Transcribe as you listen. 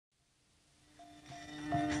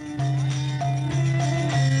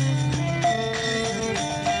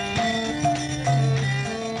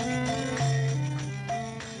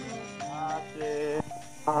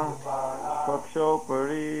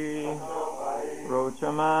pakshopari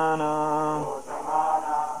rochamana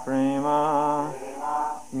prema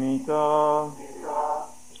smita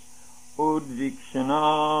udvikshana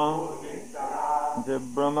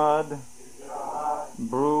jibramad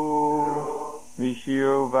bru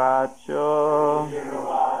vishirvacha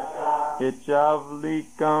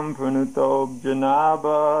ichavlikam pranutob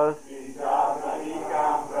janabas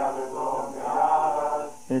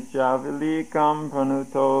Ichavilikam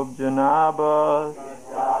pranutob janabas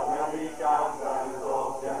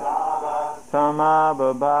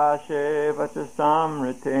Tamababhashe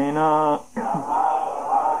vachasamritena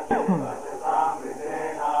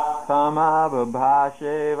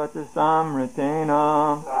Tamababhashe vachasamritena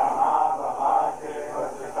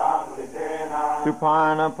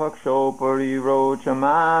Suparna pakshopari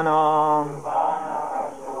rochamana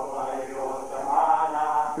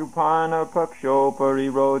Suparna pakshopari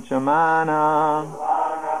rochamana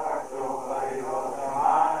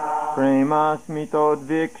Prema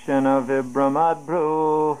smitodvikshana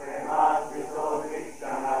vibramadbru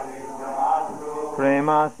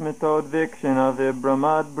Prema smitodvikshana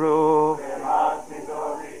vibramadbru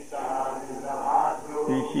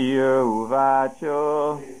Tishir uvacho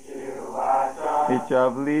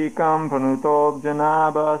Ichavlikam pranutob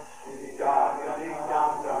janabas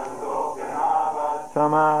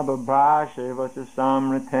Samabhabhashe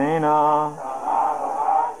vachasamritena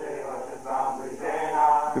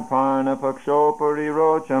Suparna pakshopari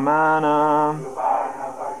rochamana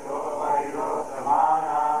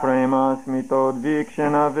Prema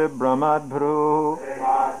smitodvikshana vibramadbru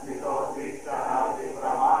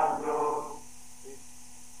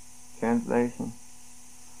Translation.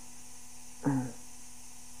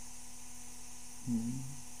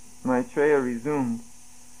 Maitreya resumed,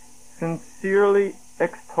 sincerely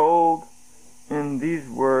extolled in these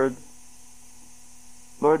words,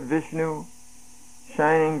 Lord Vishnu,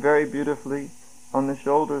 shining very beautifully on the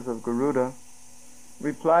shoulders of Garuda,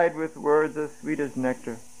 replied with words as sweet as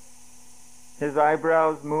nectar. His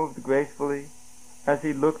eyebrows moved gracefully as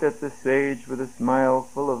he looked at the sage with a smile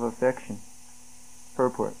full of affection.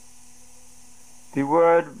 Purport. The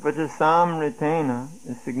word Vajasamritena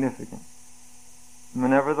is significant.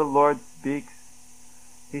 Whenever the Lord speaks,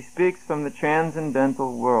 he speaks from the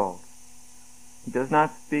transcendental world. He does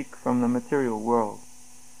not speak from the material world.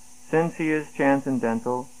 Since he is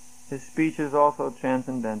transcendental, his speech is also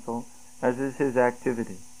transcendental, as is his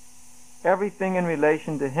activity. Everything in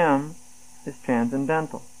relation to him is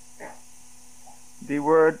transcendental. The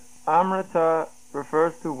word Amrita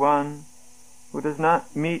refers to one who does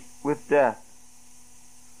not meet with death.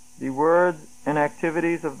 The words and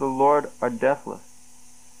activities of the Lord are deathless.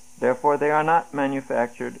 Therefore they are not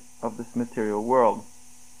manufactured of this material world.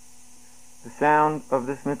 The sound of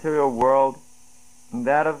this material world and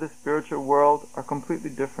that of the spiritual world are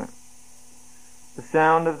completely different. The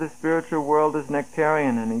sound of the spiritual world is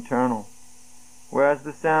nectarian and eternal, whereas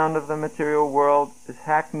the sound of the material world is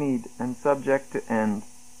hackneyed and subject to end.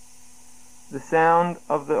 The sound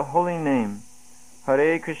of the holy name,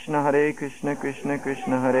 Hare Krishna, Krishna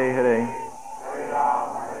Krishna, Hare Hare.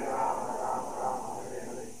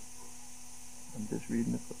 I'm just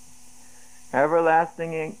reading the book.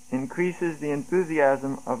 Everlasting increases the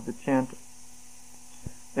enthusiasm of the chanter.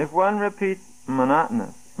 If one repeats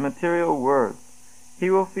monotonous, material words, he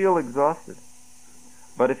will feel exhausted.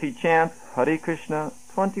 But if he chants Hare Krishna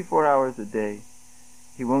 24 hours a day,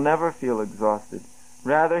 he will never feel exhausted.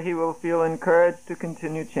 Rather, he will feel encouraged to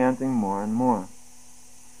continue chanting more and more.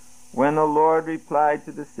 When the Lord replied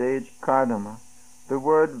to the sage Kardama, the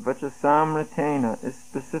word Vachasamritena is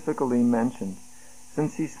specifically mentioned,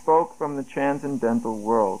 since he spoke from the transcendental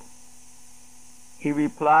world. He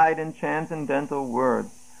replied in transcendental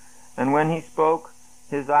words, and when he spoke,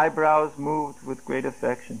 his eyebrows moved with great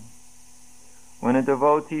affection. When a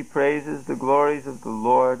devotee praises the glories of the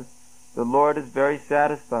Lord is very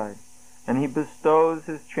satisfied, and he bestows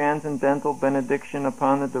his transcendental benediction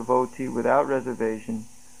upon the devotee without reservation,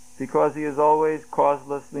 because he is always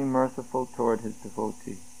causelessly merciful toward his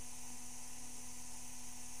devotee.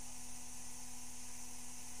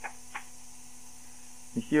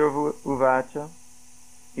 Ishir uvacha,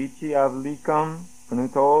 ichi avlikam,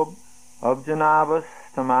 panutob, abjanabas,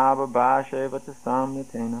 tamaba bhashe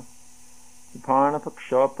vachasamritena, suparna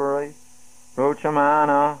pakshopari,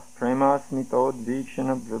 rochamana, prema smitod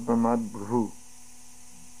vikshana vibramad bhru.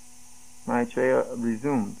 Maitreya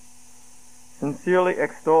resumed, sincerely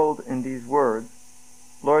extolled in these words,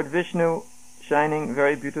 Lord Vishnu, shining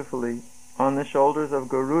very beautifully on the shoulders of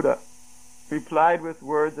Garuda, replied with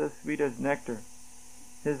words as sweet as nectar.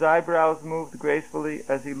 His eyebrows moved gracefully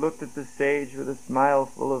as he looked at the sage with a smile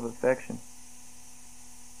full of affection.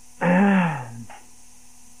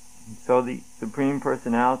 So the Supreme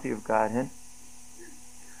Personality of Godhead,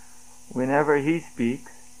 whenever He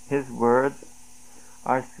speaks, His words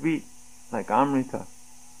are sweet, like Amrita.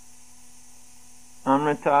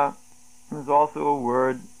 Amrita is also a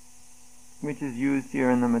word which is used here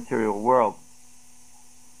in the material world.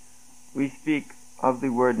 We speak of the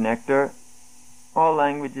word nectar. All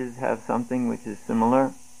languages have something which is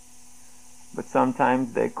similar, but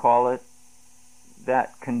sometimes they call it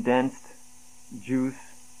that condensed juice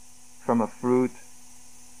from a fruit.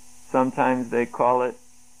 Sometimes they call it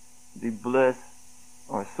the bliss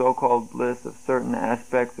or so-called bliss of certain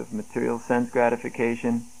aspects of material sense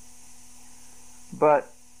gratification. But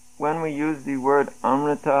when we use the word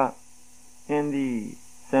Amrita in the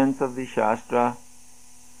sense of the Shastra,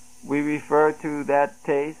 we refer to that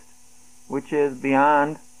taste which is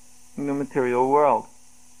beyond the material world.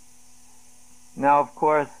 Now, of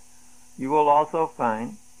course, you will also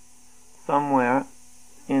find somewhere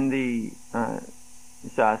in the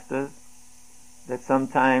Shastras that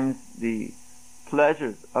sometimes the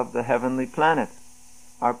pleasures of the heavenly planets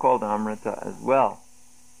are called Amrita as well.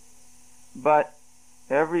 But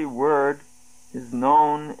every word is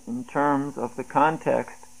known in terms of the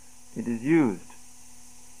context it is used.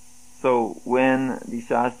 So when the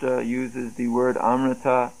Shastra uses the word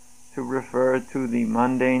Amrita to refer to the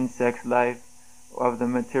mundane sex life of the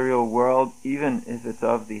material world, even if it's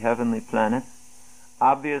of the heavenly planets,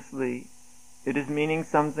 obviously it is meaning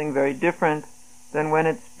something very different than when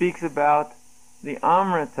it speaks about the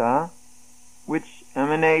Amrita which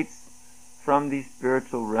emanates from the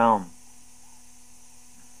spiritual realm.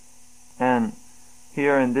 And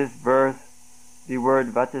here in this verse, the word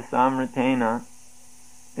Vachasamritena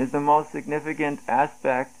is the most significant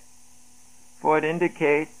aspect, for it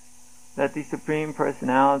indicates that the Supreme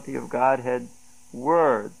Personality of Godhead's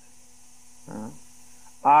words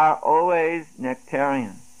are always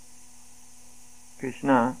nectarian.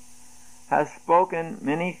 Krishna has spoken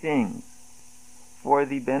many things for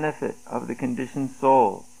the benefit of the conditioned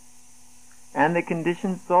souls, and the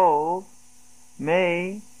conditioned souls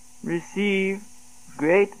may receive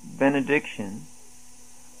great benediction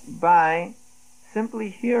by simply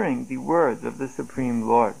hearing the words of the Supreme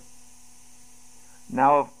Lord.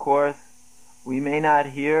 Now, of course, we may not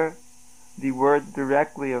hear the words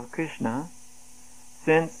directly of Krishna,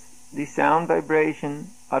 since the sound vibration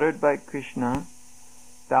uttered by Krishna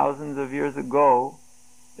thousands of years ago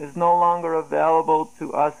is no longer available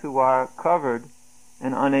to us who are covered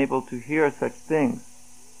and unable to hear such things.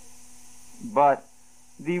 But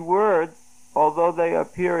the words, although they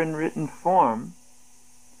appear in written form,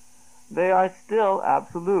 they are still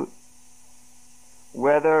absolute.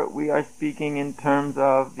 Whether we are speaking in terms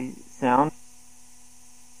of the sound,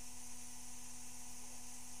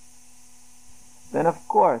 then of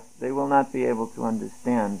course they will not be able to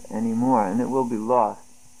understand anymore, and it will be lost.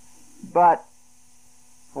 But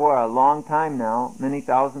for a long time now, many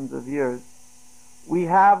thousands of years, we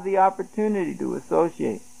have the opportunity to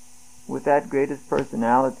associate with that greatest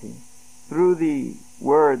personality through the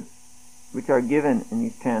words which are given in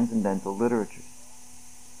these transcendental literatures.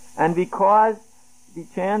 And because the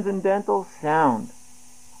transcendental sound,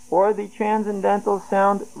 or the transcendental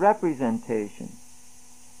sound representation,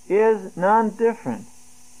 is non-different,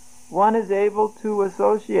 one is able to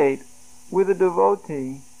associate with a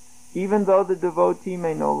devotee even though the devotee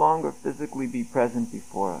may no longer physically be present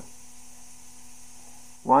before us.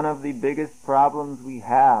 One of the biggest problems we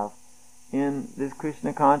have in this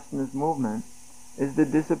Krishna consciousness movement is the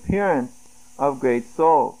disappearance of great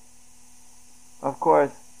souls. Of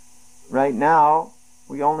course, right now,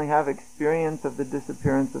 we only have experience of the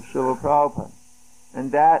disappearance of Srila Prabhupada,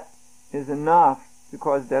 and that is enough to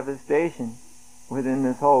cause devastation within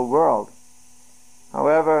this whole world.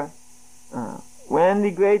 However, when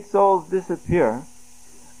the great souls disappear,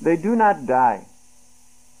 they do not die,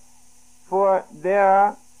 for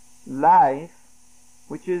their life,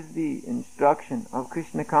 which is the instruction of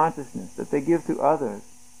Krishna consciousness that they give to others,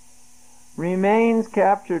 remains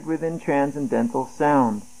captured within transcendental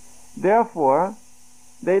sound. Therefore,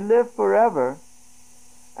 they live forever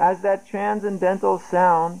as that transcendental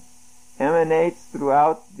sound emanates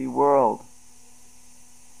throughout the world.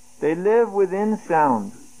 They live within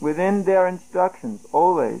sound, within their instructions,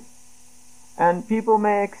 always. And people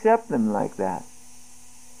may accept them like that.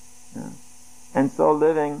 And so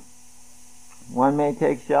living, one may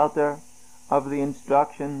take shelter of the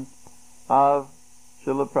instructions of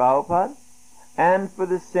Srila Prabhupada, and for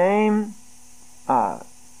the same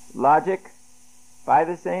logic, by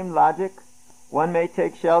the same logic, one may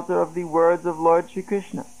take shelter of the words of Lord Shri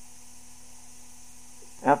Krishna.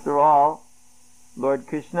 After all, Lord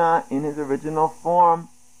Krishna, in his original form,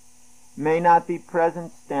 may not be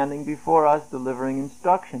present standing before us delivering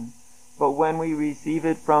instruction, but when we receive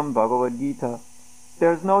it from Bhagavad Gita,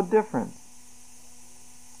 there's no difference.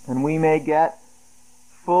 And we may get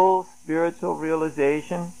full spiritual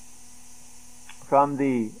realization from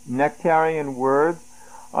the nectarian words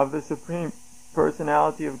of the Supreme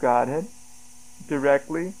Personality of Godhead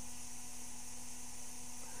directly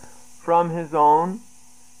from his own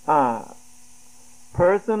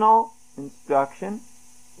personal instruction,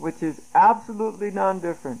 which is absolutely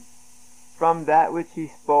non-different from that which he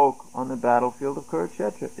spoke on the battlefield of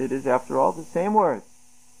Kurukshetra. It is, after all, the same words.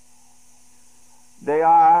 They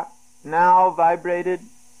are now vibrated,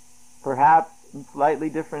 perhaps in slightly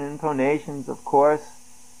different intonations. Of course,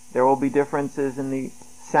 there will be differences in the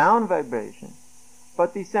sound vibration,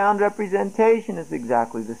 but the sound representation is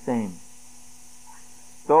exactly the same.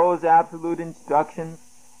 Those absolute instructions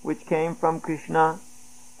which came from Krishna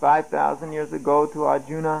 5,000 years ago to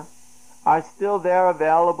Arjuna are still there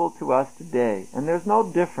available to us today, and there's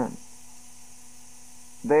no difference.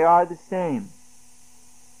 They are the same.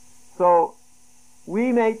 So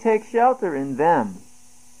we may take shelter in them.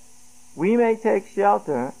 We may take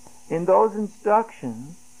shelter in those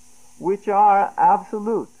instructions which are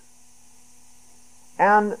absolute.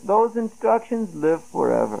 And those instructions live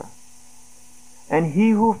forever. And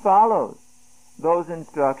he who follows those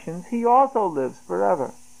instructions, he also lives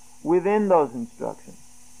forever within those instructions.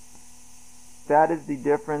 That is the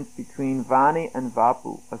difference between Vani and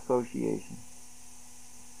Vapu, association.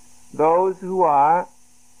 Those who are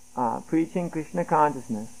preaching Krishna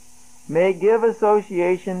consciousness may give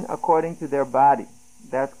association according to their body.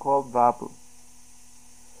 That's called Vapu.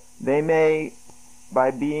 They may,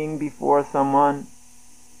 by being before someone,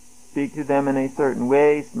 speak to them in a certain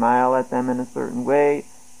way, smile at them in a certain way,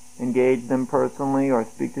 engage them personally or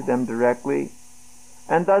speak to them directly,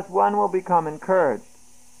 and thus one will become encouraged.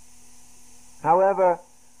 However,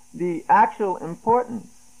 the actual importance,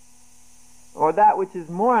 or that which is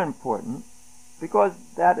more important, because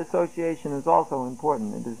that association is also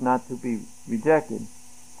important, it is not to be rejected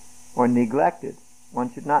or neglected.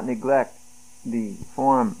 One should not neglect the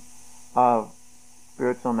form of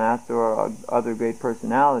spiritual master or other great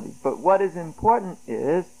personality. But what is important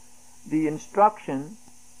is the instruction,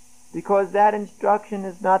 because that instruction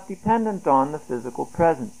is not dependent on the physical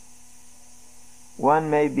presence. One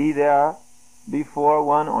may be there before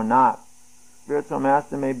one or not. Spiritual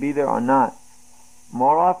master may be there or not.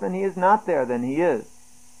 More often he is not there than he is.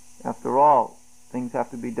 After all, things have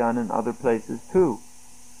to be done in other places too.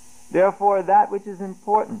 Therefore, that which is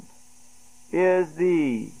important is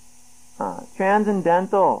the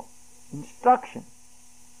transcendental instruction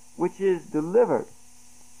which is delivered.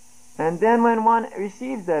 And then when one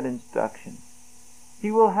receives that instruction,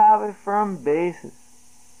 he will have a firm basis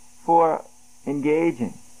for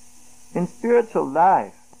engaging in spiritual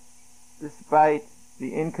life, despite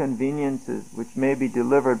the inconveniences which may be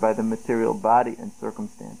delivered by the material body and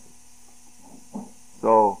circumstances.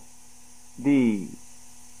 So, the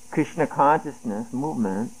Krishna consciousness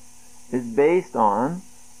movement is based on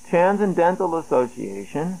transcendental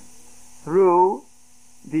association through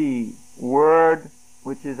the word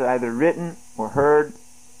which is either written or heard,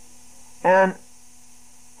 and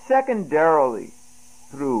secondarily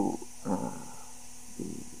through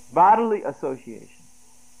the bodily association.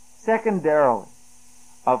 Secondarily,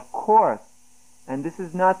 of course, and this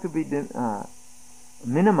is not to be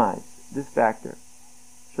minimized, this factor.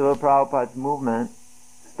 Srila Prabhupada's movement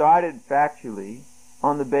started factually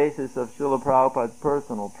on the basis of Srila Prabhupada's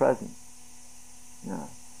personal presence.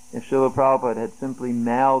 If Srila Prabhupada had simply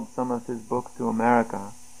mailed some of his books to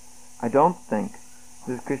America, I don't think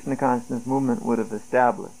this Krishna consciousness movement would have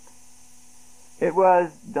established. It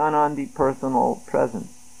was done on the personal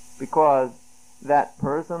presence, because that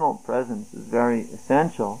personal presence is very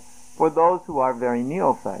essential for those who are very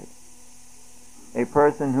neophyte. A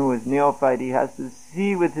person who is neophyte, he has to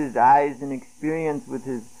see with his eyes and experience with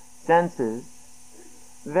his senses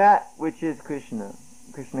that which is Krishna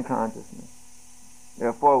consciousness.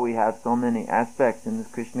 Therefore, we have so many aspects in this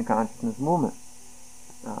Krishna consciousness movement,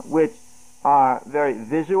 which are very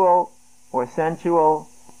visual or sensual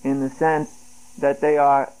in the sense that they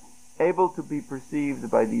are able to be perceived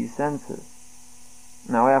by these senses.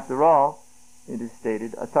 Now, after all, it is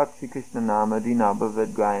stated, Atak Shri Krishna Nama Dinabha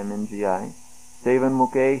Vedgayam Injiyai Sevan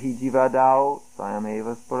Mukhe Hi Jivadao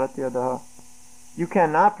Sayameva Sparatyadaha. You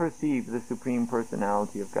cannot perceive the Supreme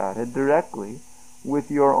Personality of Godhead directly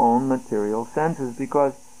with your own material senses,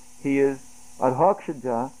 because he is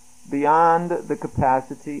adhokshaja, beyond the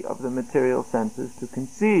capacity of the material senses to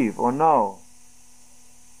conceive or know.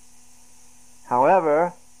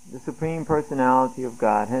 However, the Supreme Personality of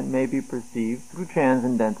Godhead may be perceived through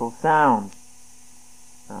transcendental sound,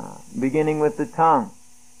 beginning with the tongue.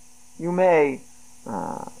 You may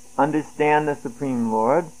understand the Supreme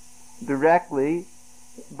Lord directly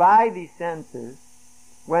by the senses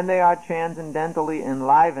when they are transcendentally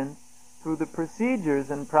enlivened through the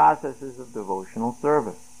procedures and processes of devotional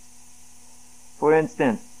service. For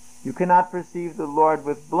instance, you cannot perceive the Lord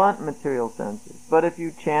with blunt material senses, but if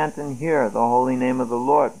you chant and hear the holy name of the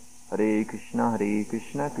Lord, Hare Krishna,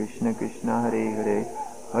 Krishna Krishna, Hare Hare,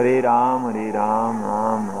 Hare Ram, Ram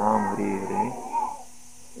Ram, Hare Hare,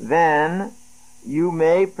 then you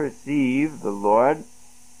may perceive the Lord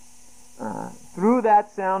through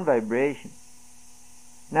that sound vibration.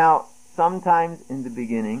 Now, sometimes in the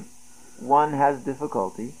beginning, one has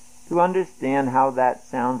difficulty to understand how that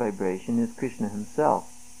sound vibration is Krishna himself,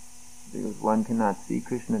 because one cannot see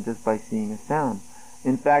Krishna just by seeing a sound.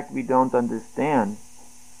 In fact, we don't understand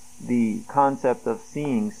the concept of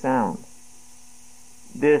seeing sound.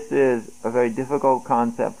 This is a very difficult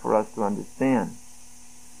concept for us to understand.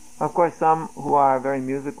 Of course, some who are very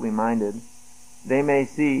musically minded, they may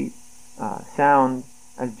see sound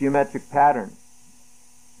as geometric patterns.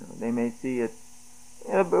 They may see it.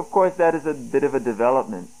 Of course, that is a bit of a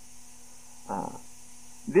development.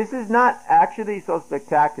 This is not actually so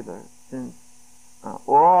spectacular, since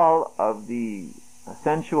all of the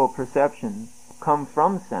sensual perceptions come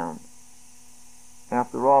from sound.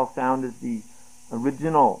 After all, sound is the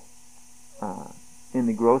original, in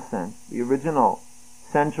the gross sense, the original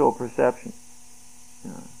sensual perception.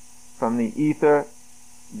 From the ether,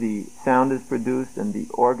 the sound is produced, and the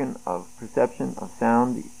organ of perception of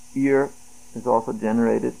sound, the ear, is also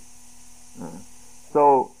generated.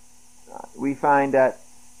 So we find that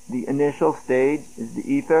the initial stage is the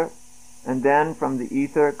ether, and then from the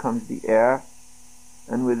ether comes the air,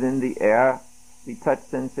 and within the air the touch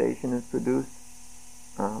sensation is produced,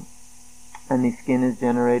 and the skin is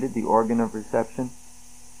generated, the organ of reception.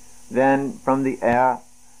 Then from the air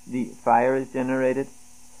the fire is generated,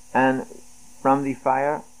 and from the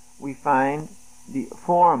fire we find the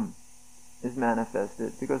form is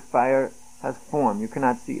manifested, because fire has form. You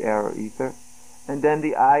cannot see air or ether. And then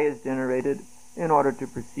the eye is generated in order to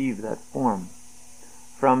perceive that form.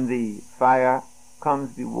 From the fire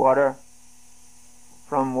comes the water.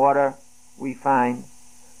 From water we find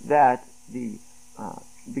that the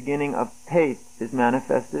beginning of taste is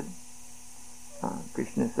manifested.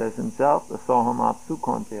 Krishna says himself, Asoham apsu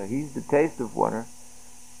konteya. He's the taste of water.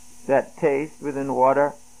 That taste within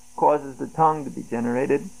water causes the tongue to be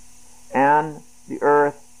generated, and the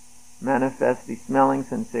earth manifests the smelling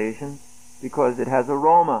sensation because it has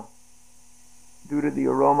aroma. Due to the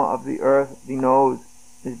aroma of the earth, the nose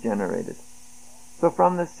is generated. So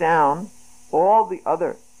from the sound, all the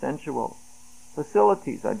other sensual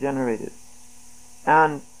facilities are generated.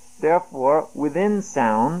 And therefore, within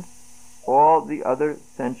sound, all the other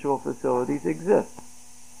sensual facilities exist.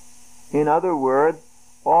 In other words,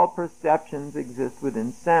 all perceptions exist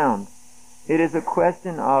within sound. It is a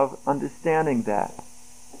question of understanding that.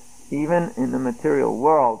 Even in the material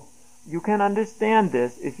world, you can understand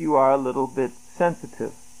this if you are a little bit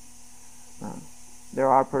sensitive. There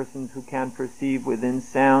are persons who can perceive within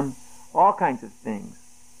sound all kinds of things.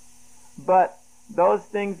 But those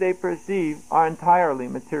things they perceive are entirely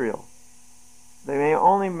material. They may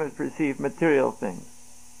only perceive material things.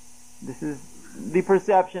 This is the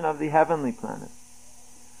perception of the heavenly planet.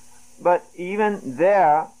 But even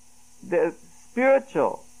there, the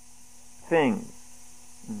spiritual things,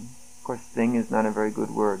 of course thing is not a very good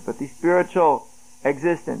word, but the spiritual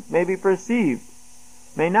existence may be perceived,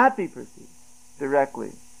 may not be perceived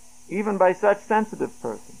directly, even by such sensitive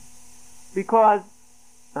persons. Because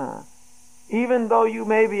even though you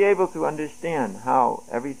may be able to understand how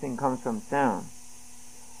everything comes from sound,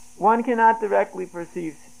 one cannot directly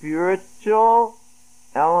perceive spiritual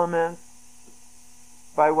elements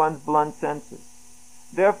by one's blunt senses.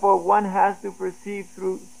 Therefore, one has to perceive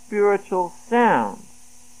through spiritual sound,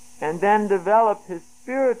 and then develop his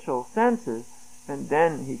spiritual senses, and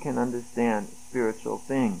then he can understand spiritual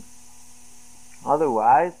things.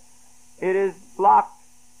 Otherwise, it is blocked.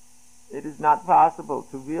 It is not possible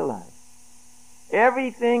to realize.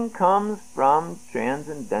 Everything comes from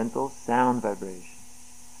transcendental sound vibration.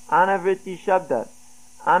 Anavritti Shabdat.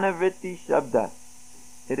 Anavritti Shabdat.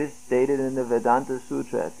 It is stated in the Vedanta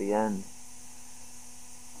Sutra at the end.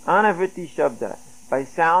 Anavritti Shabdat. By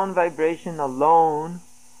sound vibration alone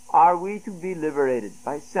are we to be liberated.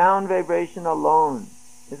 By sound vibration alone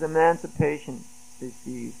is emancipation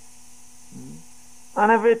received.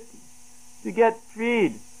 Anavritti. To get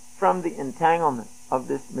freed from the entanglement of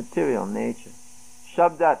this material nature.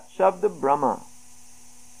 Shabdat, Shabda Brahma.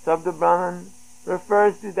 Shabda Brahman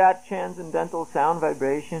refers to that transcendental sound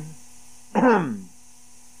vibration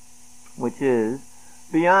which is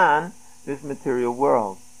beyond this material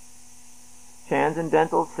world.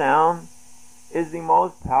 Transcendental sound is the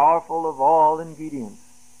most powerful of all ingredients,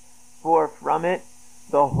 for from it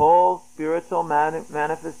the whole spiritual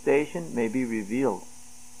manifestation may be revealed.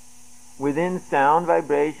 Within sound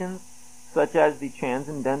vibrations, such as the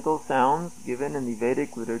transcendental sounds given in the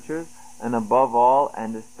Vedic literatures, and above all,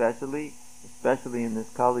 and especially in this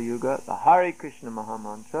Kali Yuga, the Hare Krishna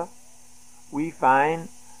Mahamantra, we find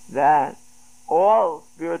that all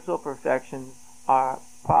spiritual perfections are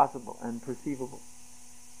possible and perceivable.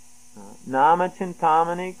 Nama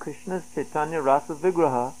Chintamani Krishna's Chaitanya Rasa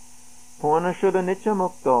Vigraha Purna Shuddha Nitya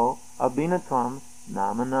Mukto Abhinatvam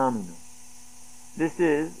Nama Namino. This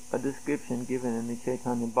is a description given in the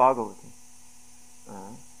Chaitanya Bhagavatam.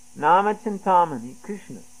 Nama Chintamani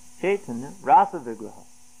Krishna Chaitanya Rasa Vigraha.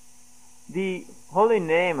 The holy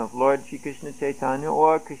name of Lord Shri Krishna Chaitanya,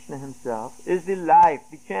 or Krishna himself, is the life,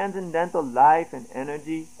 the transcendental life and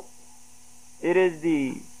energy. It is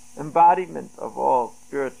the embodiment of all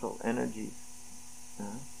spiritual energies.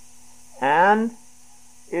 And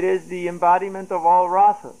it is the embodiment of all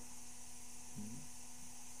rasas.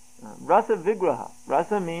 Rasa Vigraha.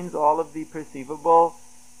 Rasa means all of the perceivable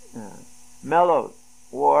mellows,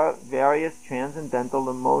 or various transcendental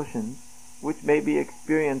emotions which may be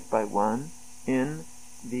experienced by one in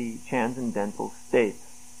the transcendental state.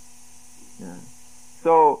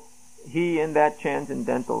 So, he in that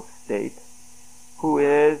transcendental state, who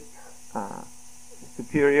is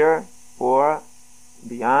superior or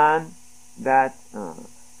beyond that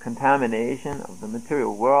contamination of the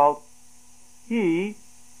material world, he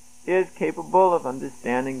is capable of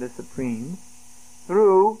understanding the Supreme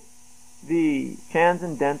through the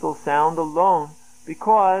transcendental sound alone,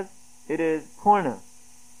 because it is purna,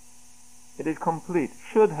 it is complete,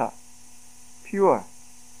 shuddha, pure,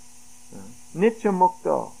 nitya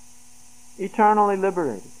mukto, eternally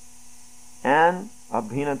liberated, and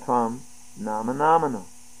abhinatvam nama namano.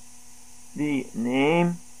 The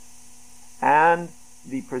name and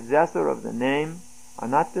the possessor of the name are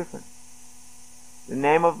not different. The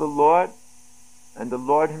name of the Lord and the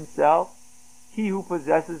Lord himself, he who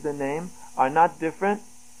possesses the name, are not different,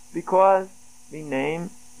 because the name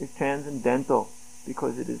is transcendental,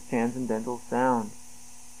 because it is transcendental sound.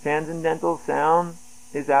 Transcendental sound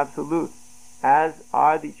is absolute, as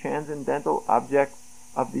are the transcendental objects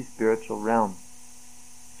of the spiritual realm.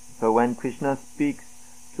 So when Krishna speaks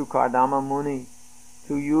to Kardama Muni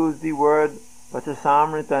to use the word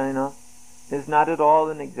Vachasamritana is not at all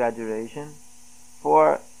an exaggeration,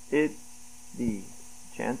 for it, the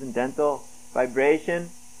transcendental vibration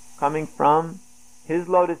coming from his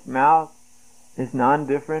lotus mouth, is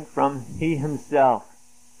non-different from he himself,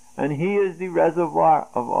 and he is the reservoir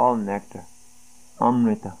of all nectar,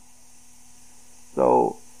 Amrita.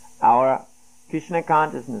 So our Krishna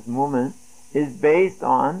consciousness movement is based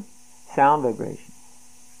on sound vibration.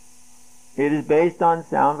 It is based on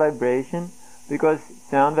sound vibration because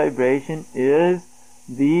sound vibration is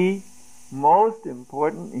the most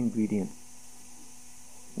important ingredient.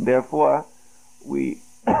 Therefore, we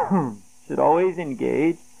should always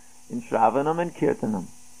engage in Shravanam and Kirtanam.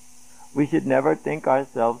 We should never think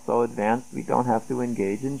ourselves so advanced we don't have to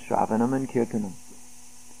engage in Shravanam and Kirtanam.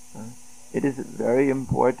 It is very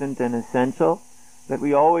important and essential that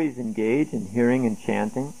we always engage in hearing and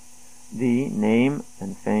chanting the name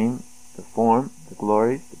and fame, the form, the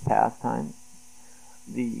glories, the pastimes,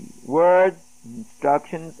 the words and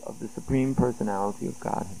instructions of the Supreme Personality of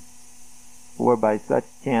Godhead. For by such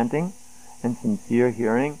chanting and sincere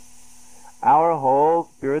hearing, our whole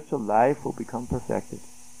spiritual life will become perfected.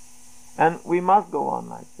 And we must go on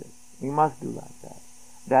like this. We must do like that.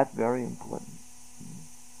 That's very important.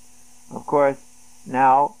 Of course,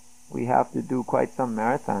 now we have to do quite some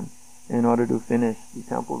marathon in order to finish the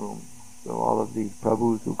temple room. So all of the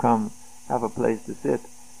Prabhus who come have a place to sit.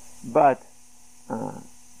 But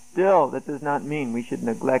still, that does not mean we should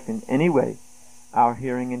neglect in any way our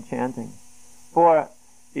hearing and chanting. For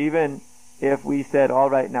even if we said, all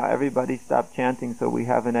right, now everybody stop chanting so we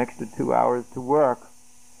have an extra 2 hours to work,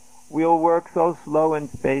 we'll work so slow and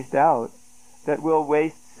spaced out that we'll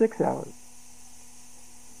waste 6 hours.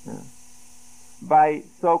 By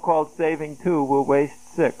so-called saving 2, we'll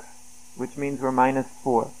waste 6, which means we're minus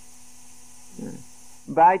 4.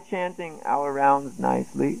 By chanting our rounds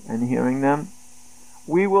nicely and hearing them,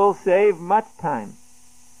 we will save much time,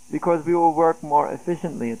 because we will work more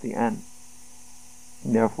efficiently at the end.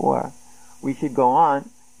 Therefore, we should go on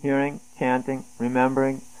hearing, chanting,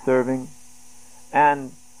 remembering, serving,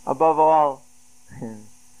 And above all,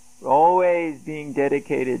 always being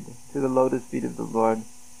dedicated to the lotus feet of the Lord,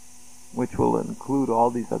 which will include all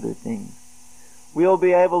these other things, we'll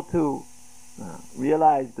be able to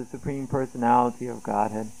realize the Supreme Personality of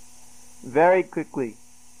Godhead very quickly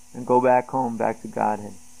and go back home, back to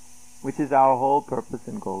Godhead, which is our whole purpose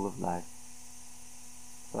and goal of life.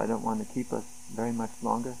 So I don't want to keep us very much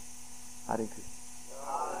longer. Hare Krishna.